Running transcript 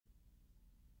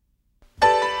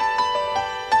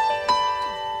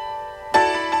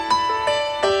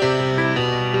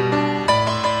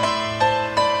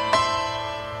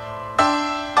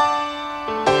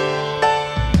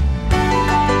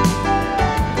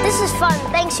fun.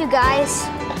 Thanks, you guys.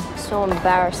 So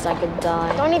embarrassed I could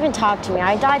die. Don't even talk to me.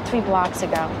 I died 3 blocks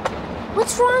ago.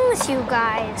 What's wrong with you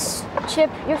guys?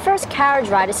 Chip, your first carriage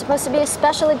ride is supposed to be a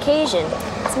special occasion.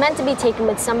 It's meant to be taken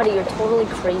with somebody you're totally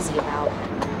crazy about.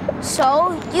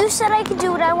 So, you said I could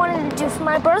do what I wanted to do for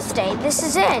my birthday. This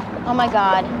is it. Oh, my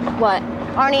God. What?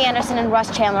 Arnie Anderson and Russ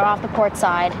Chandler off the port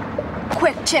side.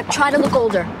 Quick, Chip, try to look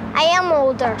older. I am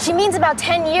older. She means about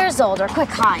 10 years older. Quick,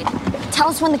 hide. Tell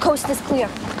us when the coast is clear.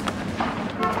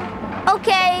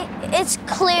 Okay, it's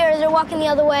clear. They're walking the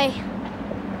other way.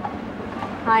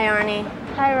 Hi, Arnie.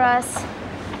 Hi, Russ.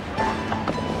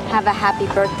 Have a happy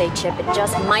birthday, Chip. It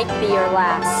just might be your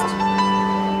last.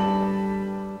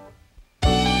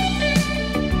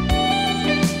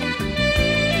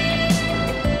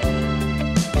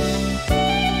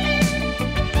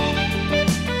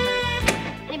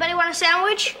 Anybody want a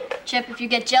sandwich? Chip, if you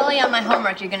get jelly on my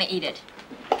homework, you're gonna eat it.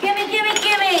 Gimme, gimme,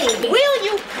 gimme! Will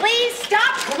you please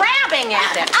stop grabbing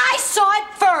at it? I saw it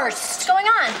first. What's going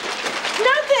on?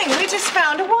 Nothing. We just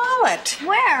found a wallet.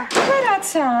 Where? Right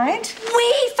outside.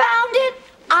 We found it.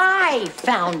 I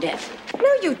found it.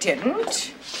 No, you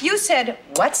didn't. You said,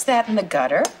 "What's that in the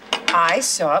gutter?" I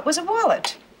saw it was a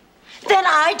wallet. Then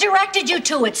I directed you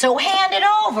to it, so hand it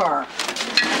over.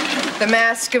 The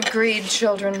mask of greed,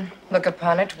 children. Look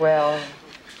upon it well.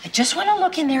 I just want to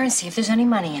look in there and see if there's any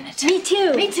money in it. Me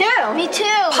too. Me too. Me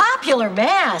too. Popular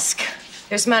mask.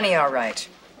 There's money, all right.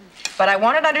 But I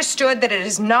want it understood that it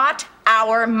is not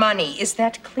our money. Is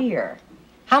that clear?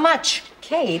 How much?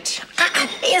 Kate.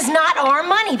 Is not our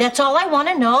money. That's all I want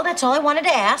to know. That's all I wanted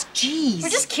to ask. Jeez. We're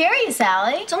just curious,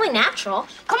 Allie. It's only natural.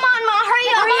 Come on, Ma, hurry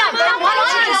up. Hurry up. Come on, Why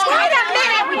don't you just Wait a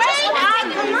minute. We Wait just a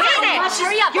minute.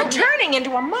 Hurry up. You're turning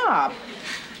into a mob.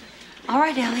 All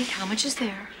right, Allie, how much is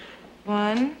there?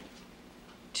 1,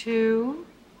 2,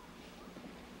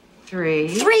 3.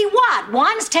 3 what?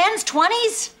 1s, 10s,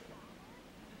 20s?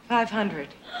 500.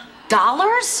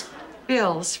 Dollars?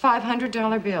 Bills.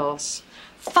 $500 bills.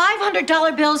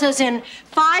 $500 bills as in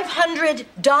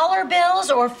 $500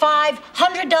 bills or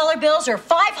 $500 bills or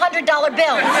 $500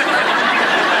 bills?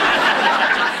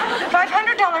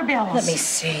 $500 bills. Let me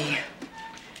see.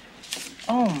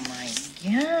 Oh my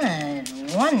God.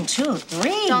 1, 2,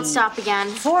 3. Don't stop again.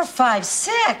 4, 5,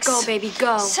 6. Go, baby,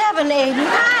 go. 7, 8, 9.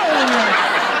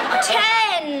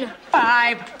 10.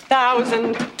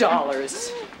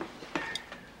 $5,000.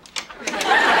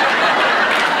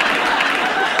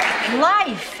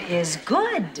 Life is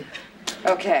good.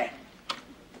 Okay.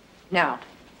 Now,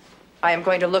 I am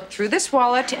going to look through this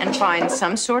wallet and find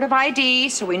some sort of ID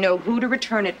so we know who to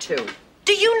return it to.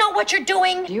 Do you know what you're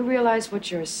doing? Do you realize what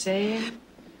you're saying?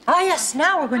 Ah, yes.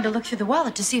 Now we're going to look through the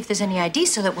wallet to see if there's any ID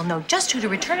so that we'll know just who to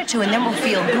return it to, and then we'll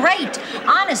feel great.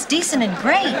 Honest, decent, and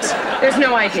great. There's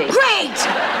no ID. Great!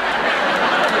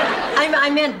 I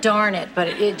meant darn it, but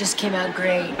it just came out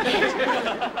great.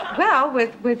 Well,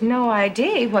 with no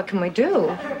ID, what can we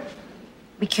do?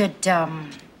 We could,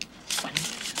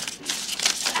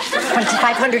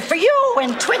 2,500 for you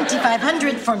and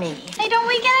 2,500 for me. Hey, don't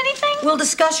we get anything? We'll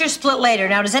discuss your split later.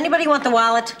 Now, does anybody want the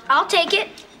wallet? I'll take it.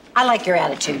 I like your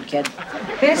attitude, kid.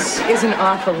 This is an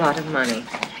awful lot of money.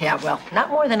 Yeah, well,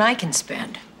 not more than I can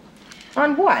spend.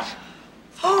 On what?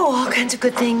 Oh, all kinds of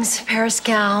good things. Paris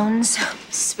gowns.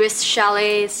 Swiss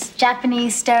chalets.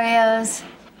 Japanese stereos.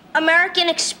 American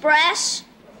Express.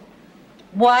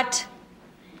 What?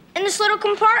 In this little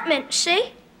compartment,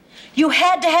 see? You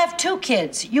had to have 2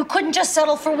 kids. You couldn't just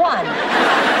settle for 1.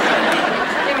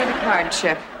 Give me the card,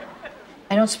 Chip.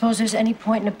 I don't suppose there's any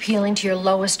point in appealing to your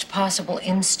lowest possible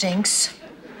instincts.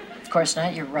 Of course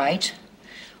not, you're right.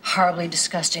 Horribly,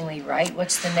 disgustingly right.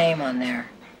 What's the name on there?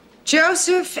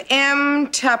 Joseph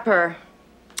M. Tupper.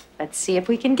 Let's see if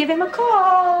we can give him a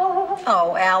call.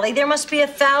 Oh, Allie, there must be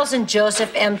 1,000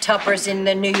 Joseph M. Tuppers in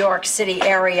the New York City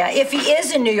area. If he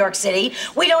is in New York City,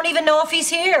 we don't even know if he's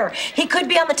here. He could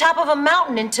be on the top of a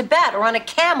mountain in Tibet or on a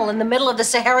camel in the middle of the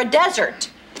Sahara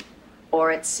Desert. Or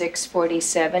at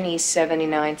 647 East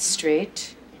 79th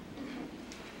Street.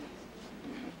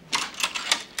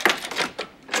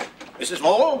 Mrs.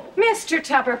 Lowell? Mr.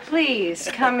 Tupper, please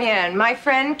come in. My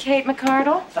friend, Kate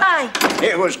McCardle. Hi.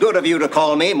 It was good of you to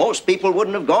call me. Most people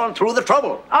wouldn't have gone through the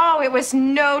trouble. Oh, it was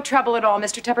no trouble at all,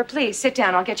 Mr. Tupper. Please, sit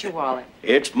down. I'll get your wallet.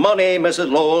 It's money, Mrs.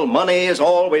 Lowell. Money is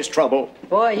always trouble.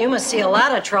 Boy, you must see a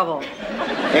lot of trouble.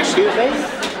 Excuse me?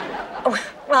 Oh,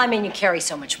 well, I mean, you carry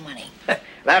so much money.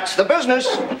 That's the business.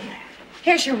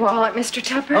 Here's your wallet, Mr.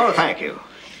 Tupper. Oh, thank you.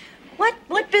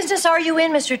 What business are you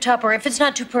in, Mr. Tupper, if it's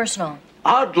not too personal?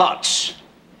 Odd lots.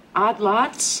 Odd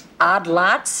lots? Odd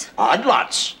lots? Odd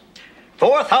lots.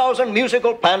 4,000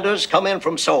 musical pandas come in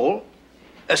from Seoul.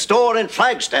 a store in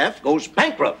Flagstaff goes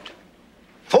bankrupt.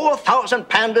 4,000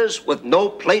 pandas with no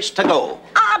place to go.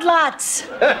 Odd lots.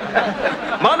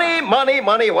 Money, money,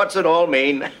 money, what's it all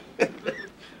mean?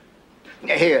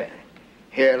 Here,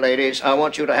 ladies, I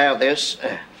want you to have this,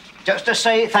 just to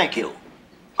say thank you.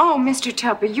 Oh, Mr.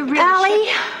 Tupper, you really Allie?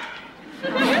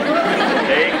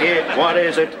 Take it, what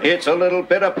is it? It's a little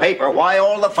bit of paper. Why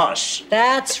all the fuss?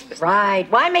 That's right.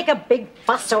 Why make a big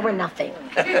fuss over nothing?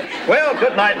 Well,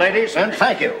 good night, ladies, and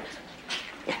thank you.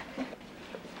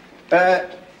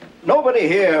 Nobody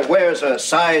here wears a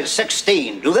size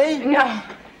 16, do they? No.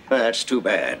 That's too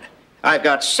bad. I've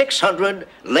got 600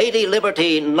 Lady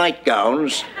Liberty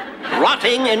nightgowns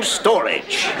rotting in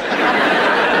storage.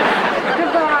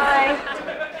 Goodbye.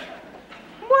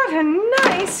 What a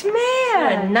nice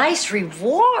man. A nice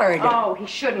reward. Oh, he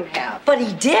shouldn't have. But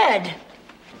he did.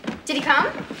 Did he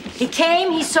come? He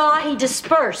came, he saw, he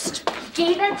dispersed.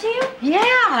 Gave that to you?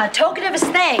 Yeah, a token of his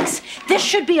thanks. This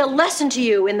should be a lesson to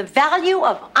you in the value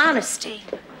of honesty.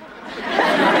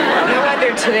 No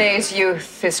wonder today's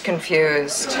youth is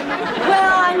confused.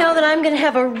 Well, I know that I'm going to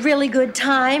have a really good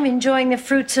time enjoying the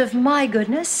fruits of my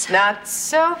goodness. Not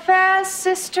so fast,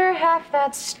 sister. Half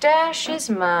that stash is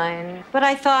mine. But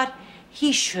I thought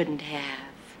he shouldn't have.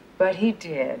 But he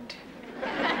did.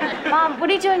 Mom, what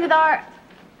are you doing with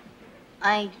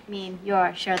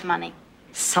your share of the money?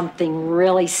 Something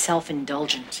really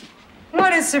self-indulgent.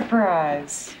 What a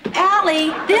surprise.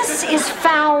 Allie, this is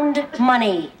found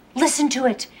money. Listen to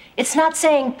it. It's not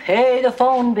saying pay the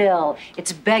phone bill.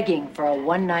 It's begging for a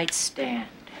one-night stand.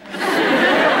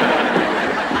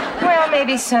 Well,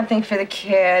 maybe something for the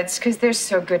kids, because they're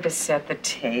so good to set the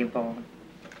table.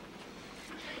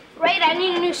 Great, I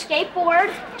need a new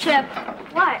skateboard. Chip.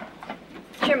 What?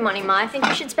 It's your money, Ma. I think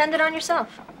you should spend it on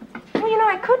yourself. Well, you know,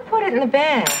 I could put it in the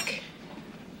bank.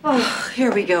 Oh,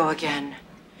 here we go again.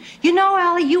 You know,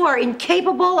 Allie, you are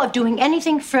incapable of doing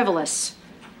anything frivolous.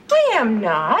 I am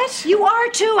not. You are,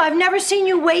 too. I've never seen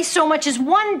you waste so much as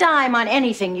one dime on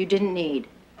anything you didn't need.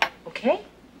 Okay.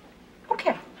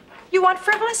 Okay. You want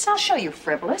frivolous? I'll show you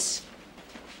frivolous.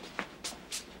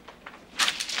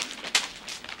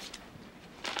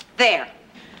 There.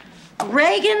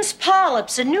 Reagan's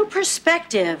Polyps, a new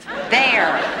perspective.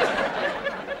 There.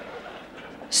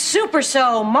 Super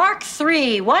Sew Mark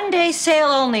III, one-day sale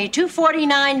only,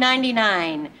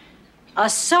 $249.99. A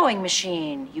sewing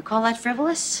machine. You call that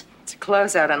frivolous? It's a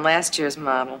closeout on last year's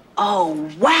model.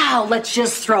 Oh, wow. Let's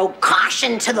just throw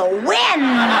caution to the wind.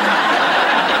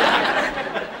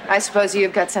 I suppose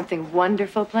you've got something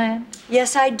wonderful planned?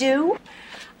 Yes, I do.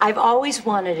 I've always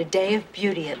wanted a day of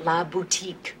beauty at La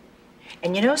Boutique.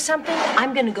 And you know something?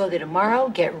 I'm going to go there tomorrow,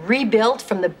 get rebuilt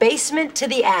from the basement to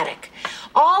the attic.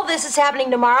 All this is happening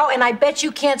tomorrow, and I bet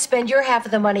you can't spend your half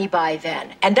of the money by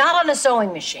then. And not on a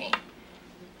sewing machine.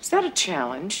 Is that a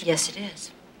challenge? Yes, it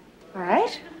is. All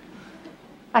right.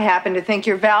 I happen to think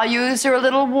your values are a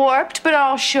little warped, but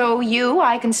I'll show you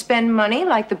I can spend money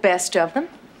like the best of them.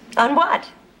 On what?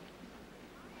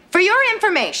 For your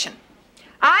information,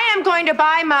 I am going to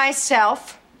buy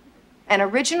myself an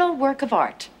original work of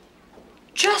art.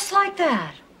 Just like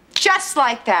that. Just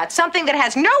like that. Something that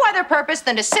has no other purpose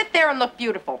than to sit there and look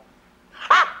beautiful.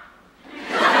 Ha!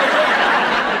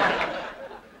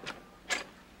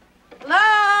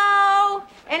 Hello?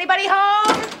 Anybody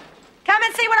home? Come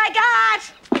and see what I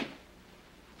got.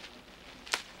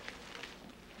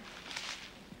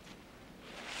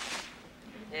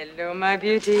 Hello, my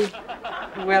beauty.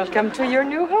 Welcome to your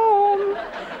new home.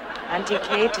 Auntie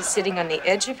Kate is sitting on the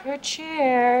edge of her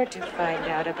chair to find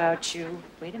out about you.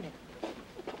 Wait a minute.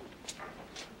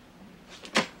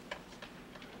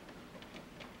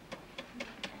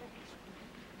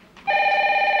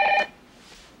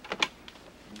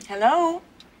 Hello?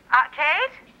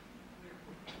 Kate?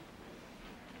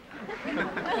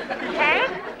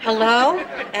 Kate? Hello?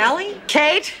 Allie?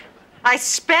 Kate, I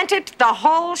spent it the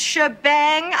whole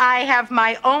shebang. I have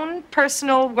my own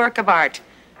personal work of art.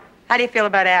 How do you feel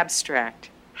about abstract?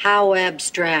 How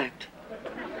abstract?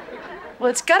 Well,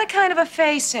 it's got a kind of a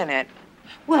face in it.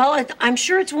 Well, I'm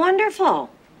sure it's wonderful.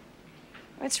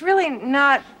 It's really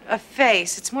not a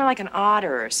face. It's more like an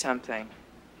otter or something.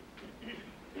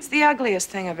 It's the ugliest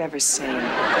thing I've ever seen.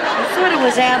 I thought it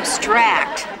was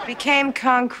abstract. It became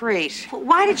concrete.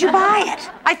 Why did you buy it?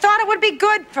 I thought it would be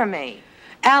good for me.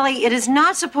 Allie, it is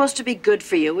not supposed to be good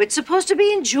for you. It's supposed to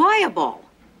be enjoyable.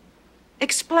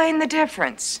 Explain the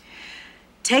difference.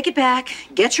 Take it back,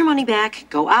 get your money back,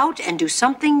 go out and do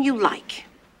something you like.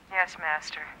 Yes,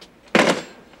 Master.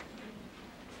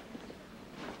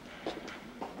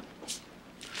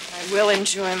 I will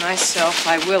enjoy myself.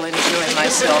 I will enjoy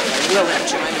myself. I will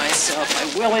enjoy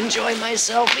myself. I will enjoy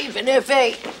myself, even if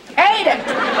I hate it.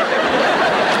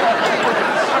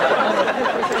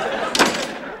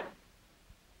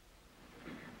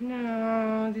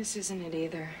 No, this isn't it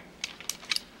either.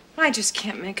 I just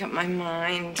can't make up my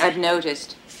mind. I've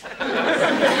noticed.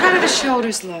 How do the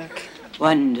shoulders look?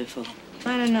 Wonderful.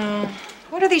 I don't know.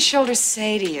 What do these shoulders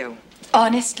say to you?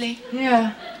 Honestly,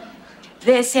 Yeah.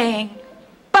 they're saying,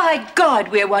 by God,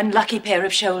 we're one lucky pair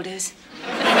of shoulders.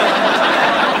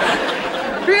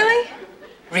 Really?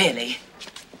 Really?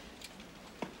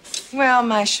 Well,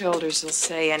 my shoulders will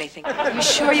say anything. You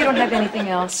sure you don't have anything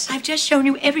else? I've just shown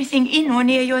you everything in or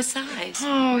near your size.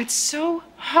 Oh, it's so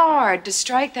hard to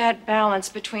strike that balance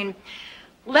between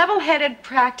level-headed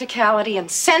practicality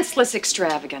and senseless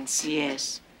extravagance.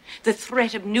 Yes. The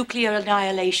threat of nuclear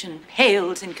annihilation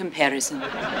pales in comparison. Oh,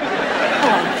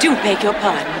 I do beg your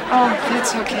pardon. Oh,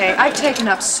 that's okay. I've taken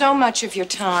up so much of your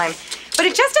time. But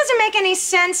it just doesn't make any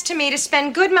sense to me to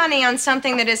spend good money on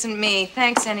something that isn't me.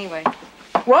 Thanks anyway.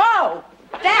 Whoa!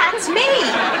 That's me!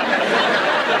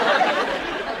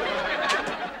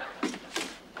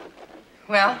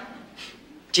 Well,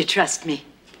 Do you trust me?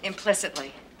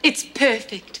 implicitly. It's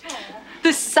perfect.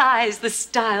 The size, the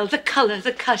style, the color,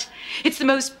 the cut. It's the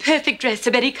most perfect dress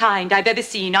of any kind I've ever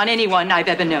seen on anyone I've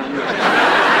ever known.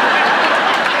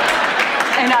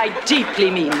 And I deeply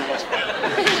mean that.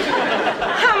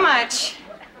 How much?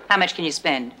 How much can you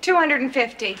spend?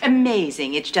 250.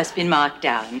 Amazing. It's just been marked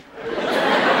down.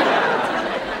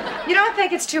 You don't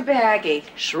think it's too baggy?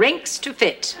 Shrinks to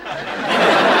fit. All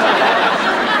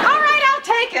right, I'll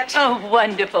take it. Oh,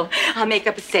 wonderful. I'll make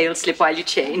up a sales slip while you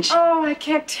change. Oh, I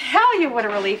can't tell you what a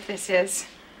relief this is.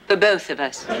 For both of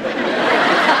us.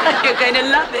 You're going to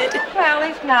love it. Well,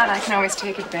 if not, I can always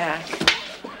take it back.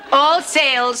 All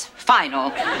sales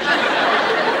final.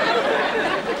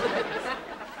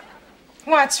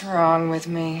 What's wrong with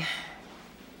me?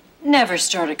 Never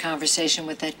start a conversation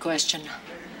with that question.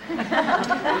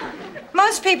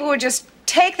 Most people would just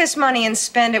take this money and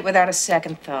spend it without a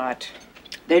second thought.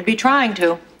 They'd be trying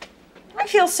to. I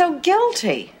feel so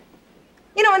guilty.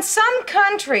 You know, in some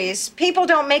countries, people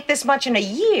don't make this much in a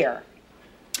year.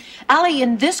 Allie,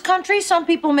 in this country, some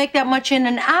people make that much in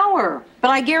an hour.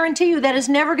 But I guarantee you that is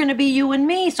never going to be you and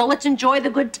me, so let's enjoy the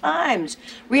good times.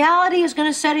 Reality is going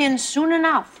to set in soon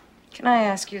enough. Can I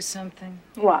ask you something?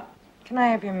 What? Can I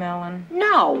have your melon?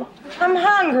 No. I'm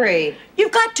hungry.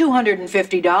 You've got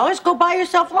 $250. Go buy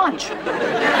yourself lunch.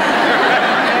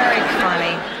 Very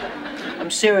funny. I'm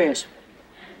serious.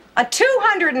 A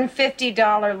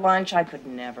 $250 lunch? I could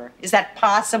never. Is that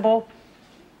possible?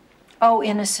 Oh,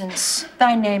 innocence,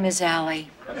 thy name is Allie.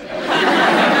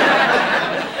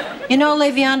 You know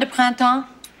Les Viandes de Printemps?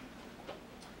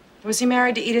 Was he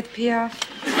married to Edith Piaf?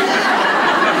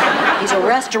 He's a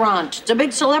restaurant. It's a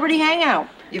big celebrity hangout.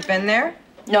 You've been there?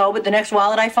 No, but the next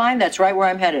wallet I find, that's right where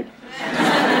I'm headed.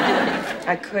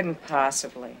 I couldn't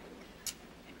possibly.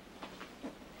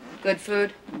 Good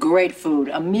food? Great food.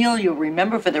 A meal you'll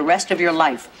remember for the rest of your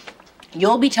life.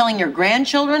 You'll be telling your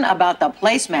grandchildren about the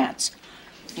placemats.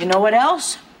 You know what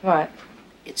else? What?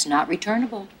 It's not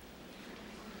returnable.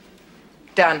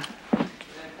 Done.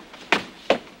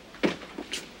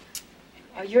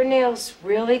 Are your nails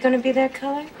really going to be that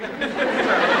color?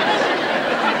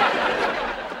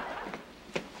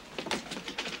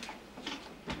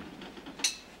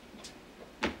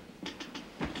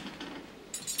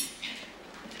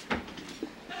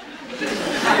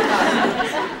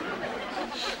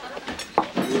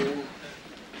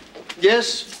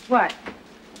 Yes? What?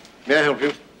 May I help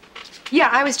you? Yeah,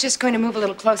 I was just going to move a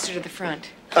little closer to the front.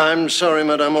 I'm sorry,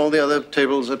 madame. All the other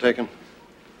tables are taken.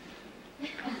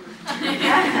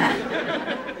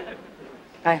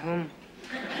 By whom?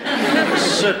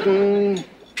 Certain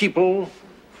people.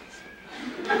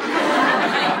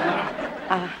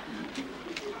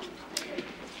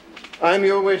 I'm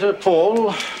your waiter,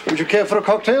 Paul. Would you care for a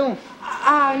cocktail?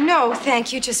 No,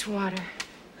 thank you. Just water.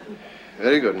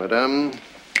 Very good, madame.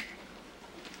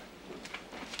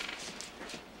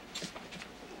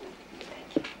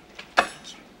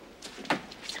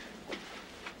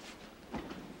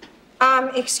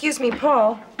 Excuse me,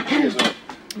 Paul. Yes, ma'am.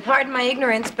 Pardon my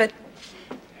ignorance, but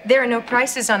there are no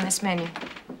prices on this menu.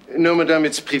 No, madame,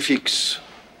 it's prix fixe.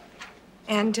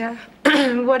 And,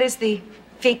 what is the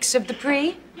fixe of the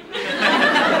prix?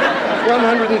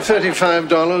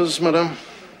 $135, madame,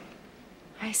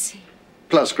 I see.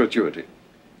 plus gratuity.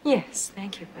 Yes,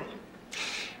 thank you.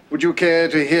 Would you care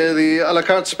to hear the a la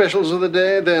carte specials of the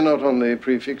day? They're not on the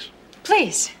prefix.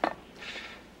 Please.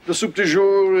 The soup du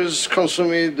jour is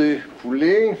consommé de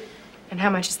poulet, And how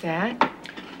much is that?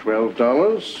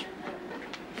 $12.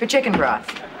 For chicken broth.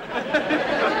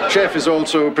 Chef is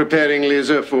also preparing les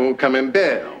œufs for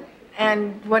camembert.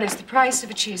 And what is the price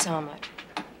of a cheese omelet?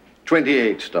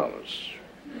 $28.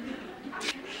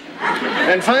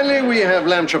 And finally, we have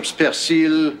lamb chops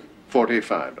persil,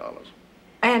 $45.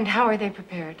 And how are they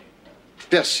prepared?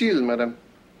 Persil, madame,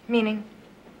 Meaning?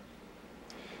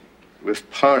 with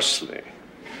parsley.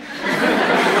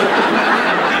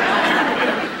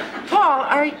 Paul,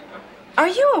 are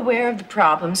you aware of the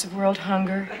problems of world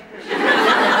hunger?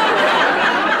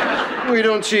 We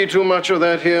don't see too much of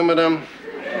that here, madame.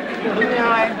 No,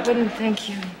 I wouldn't think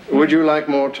you. Would you like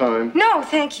more time? No,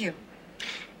 thank you.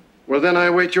 Well, then I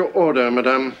wait your order,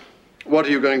 madame. What are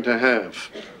you going to have?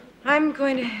 I'm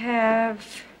going to have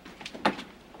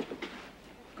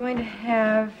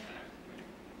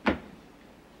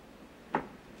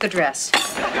the dress.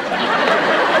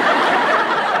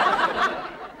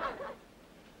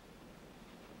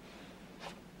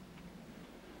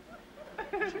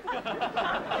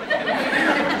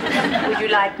 Would you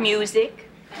like music?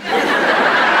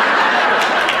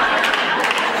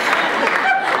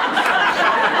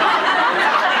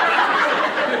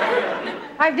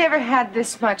 I've never had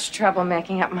this much trouble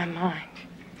making up my mind.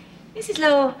 Mrs.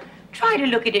 Lowe, try to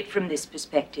look at it from this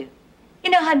perspective.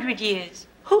 In 100 years,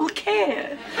 who'll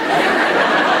care?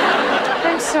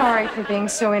 I'm sorry for being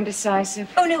so indecisive.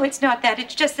 Oh, no, it's not that.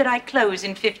 It's just that I close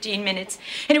in 15 minutes,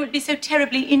 and it would be so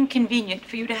terribly inconvenient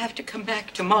for you to have to come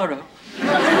back tomorrow. Can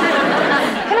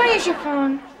I use your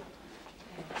phone?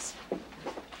 Thanks.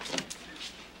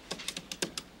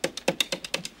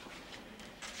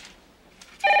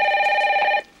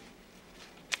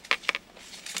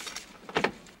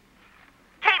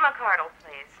 Kate McCardle,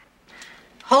 please.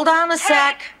 Hold on a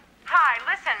sec. Hi,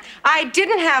 listen. I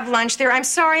didn't have lunch there. I'm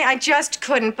sorry, I just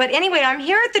couldn't. But anyway, I'm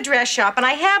here at the dress shop, and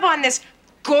I have on this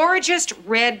gorgeous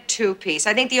red two-piece.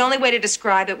 I think the only way to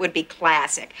describe it would be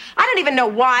classic. I don't even know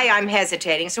why I'm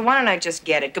hesitating, so why don't I just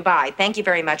get it? Goodbye. Thank you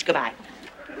very much. Goodbye.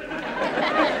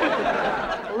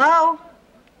 Hello?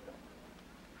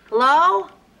 Hello?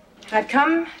 I've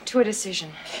come to a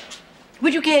decision.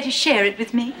 Would you care to share it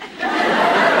with me?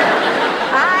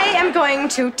 I am going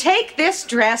to take this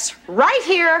dress right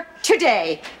here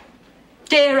today.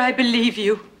 Dare I believe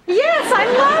you? Yes, I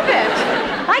love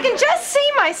it. I can just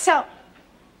see myself.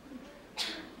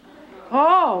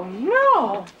 Oh,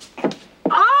 no.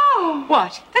 Oh.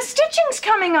 What? The stitching's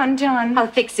coming undone. I'll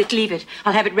fix it. Leave it.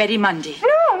 I'll have it ready Monday.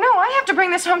 No, I have to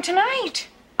bring this home tonight.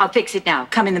 I'll fix it now.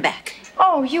 Come in the back.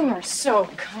 Oh, you are so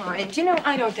kind. You know,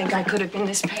 I don't think I could have been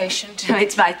this patient. No,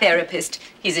 it's my therapist.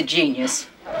 He's a genius.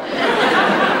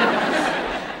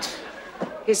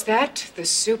 Is that the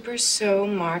Super Sew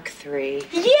Mark III?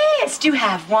 Yes. Do you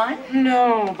have one?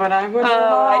 No, but I would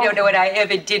Oh, I don't know what I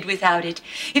ever did without it.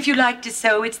 If you like to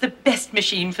sew, it's the best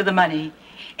machine for the money.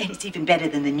 And it's even better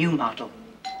than the new model.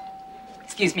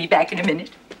 Excuse me, back in a minute.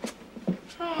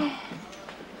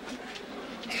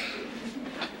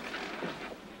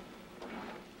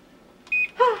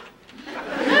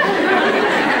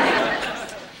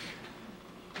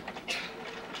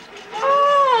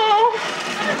 Oh.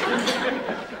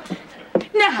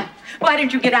 Now, why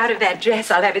don't you get out of that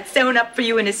dress? I'll have it sewn up for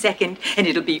you in a second, and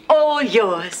it'll be all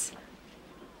yours.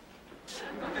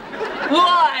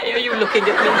 Why are you looking at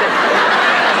me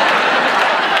that?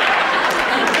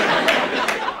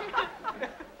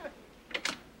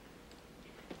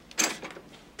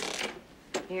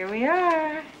 Here we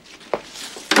are.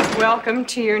 Welcome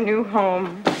to your new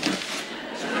home.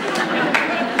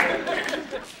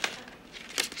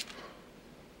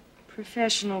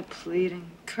 Professional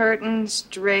pleating. Curtains,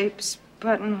 drapes,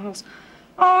 buttonholes.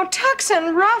 Oh, tucks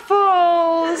and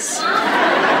ruffles. Mom,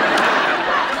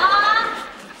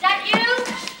 is that you?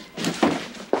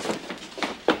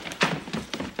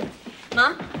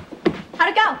 Mom, how'd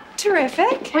it go?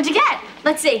 Terrific. What'd you get?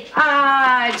 Let's see.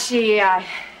 Gee, I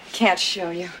can't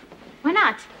show you. Why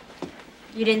not?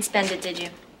 You didn't spend it, did you?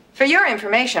 For your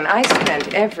information, I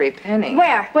spent every penny.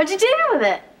 Where? What'd you do with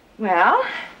it? Well,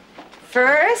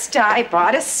 first I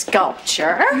bought a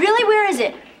sculpture. Really? Where is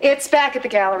it? It's back at the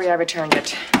gallery. I returned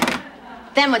it.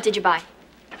 Then what did you buy?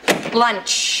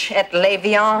 Lunch at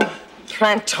l'Evian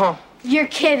Printemps. You're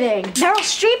kidding. Meryl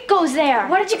Streep goes there.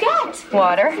 What did you get?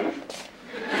 Water.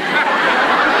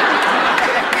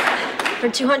 For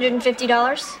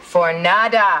 $250? For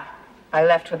nada. I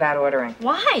left without ordering.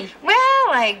 Why? Well,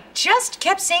 I just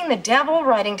kept seeing the devil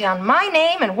writing down my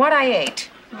name and what I ate.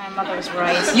 My mother was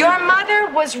right. Your mother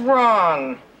was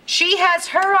wrong. She has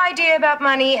her idea about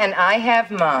money, and I have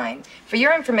mine. For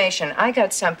your information, I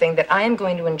got something that I am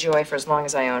going to enjoy for as long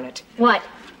as I own it. What?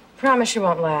 Promise you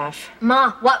won't laugh.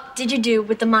 Ma, what did you do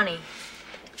with the money?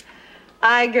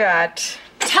 I got...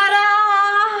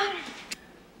 Ta-da!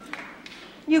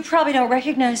 You probably don't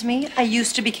recognize me. I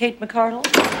used to be Kate McCardle.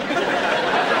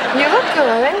 You look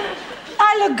good.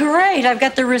 I look great. I've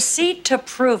got the receipt to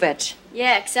prove it.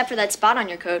 Yeah, except for that spot on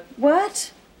your coat.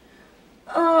 What?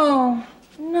 Oh,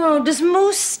 no. Does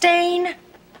mousse stain?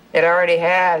 It already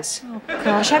has. Oh,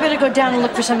 gosh. I better go down and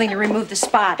look for something to remove the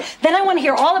spot. Then I want to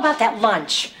hear all about that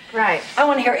lunch. Right. I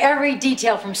want to hear every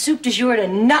detail from soup du jour to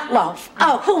nut loaf.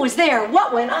 Oh, who was there?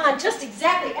 What went on? Just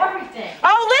exactly everything.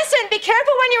 Oh, listen, be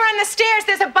careful when you're on the stairs.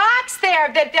 There's a box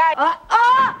there that...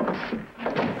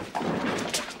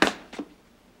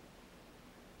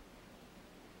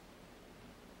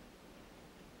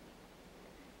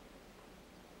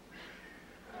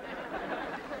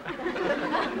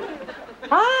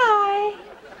 Hi.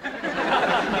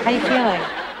 How you feeling?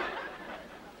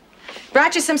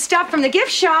 Brought you some stuff from the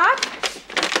gift shop.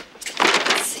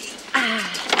 Let's see.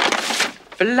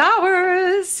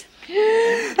 Flowers.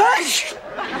 In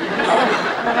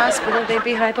the hospital, they'd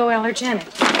be hypoallergenic.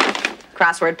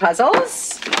 Crossword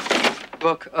puzzles.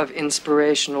 Book of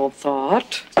inspirational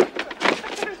thought.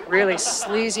 Really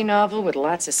sleazy novel with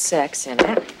lots of sex in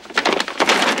it.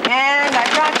 And I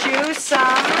brought you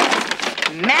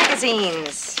some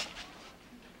magazines.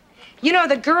 You know,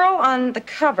 the girl on the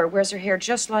cover wears her hair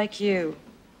just like you.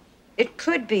 It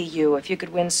could be you if you could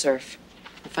windsurf.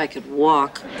 If I could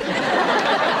walk.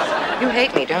 You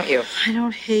hate me, don't you? I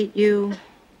don't hate you.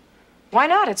 Why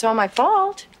not? It's all my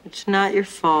fault. It's not your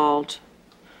fault.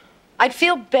 I'd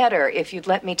feel better if you'd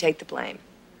let me take the blame.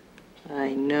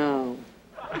 I know.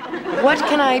 What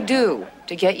can I do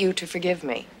to get you to forgive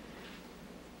me?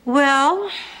 Well,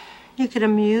 you could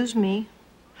amuse me.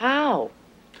 How?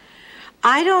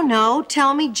 I don't know.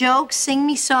 Tell me jokes, sing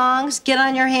me songs, get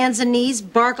on your hands and knees,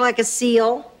 bark like a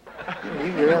seal.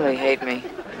 You really hate me.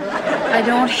 I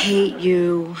don't hate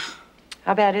you.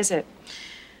 How bad is it?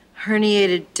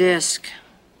 Herniated disc.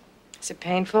 Is it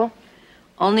painful?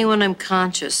 Only when I'm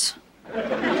conscious.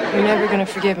 You're never gonna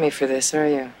forgive me for this, are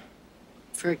you?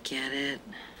 Forget it.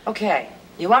 Okay.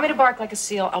 You want me to bark like a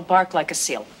seal? I'll bark like a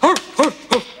seal.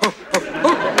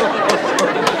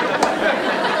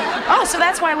 Oh, so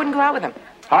that's why I wouldn't go out with him.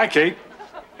 Hi, Kate.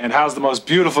 And how's the most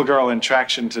beautiful girl in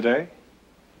traction today?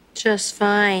 Just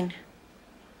fine.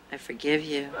 I forgive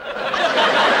you.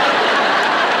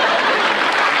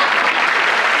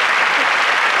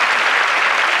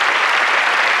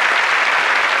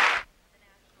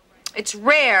 It's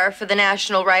rare for the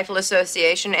National Rifle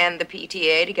Association and the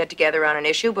PTA to get together on an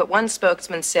issue, but one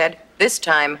spokesman said, this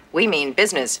time, we mean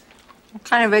business. What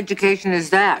kind of education is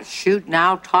that? Shoot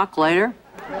now, talk later?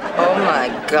 Oh, my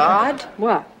God.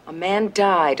 What? A man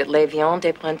died at Les Viandes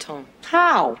des Printemps.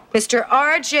 How? Mr.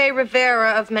 R.J.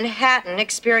 Rivera of Manhattan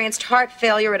experienced heart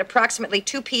failure at approximately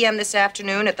 2 p.m. this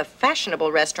afternoon at the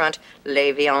fashionable restaurant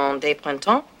Les Viandes des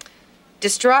Printemps.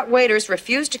 Distraught waiters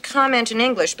refused to comment in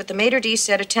English, but the maitre d'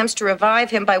 said attempts to revive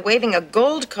him by waving a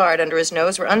gold card under his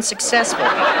nose were unsuccessful.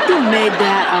 You made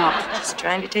that up. Just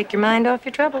trying to take your mind off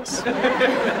your troubles.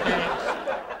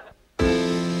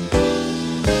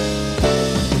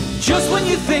 Just when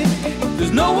you think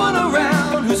there's no one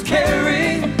around who's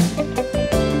caring,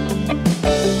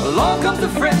 along comes a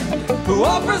friend who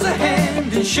offers a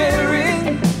hand in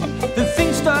sharing, then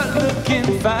things start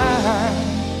looking fine.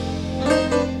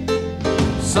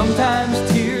 Sometimes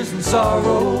tears and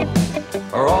sorrow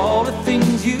are all the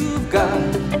things you've got.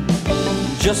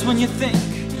 Just when you think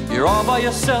you're all by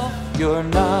yourself, you're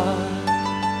not.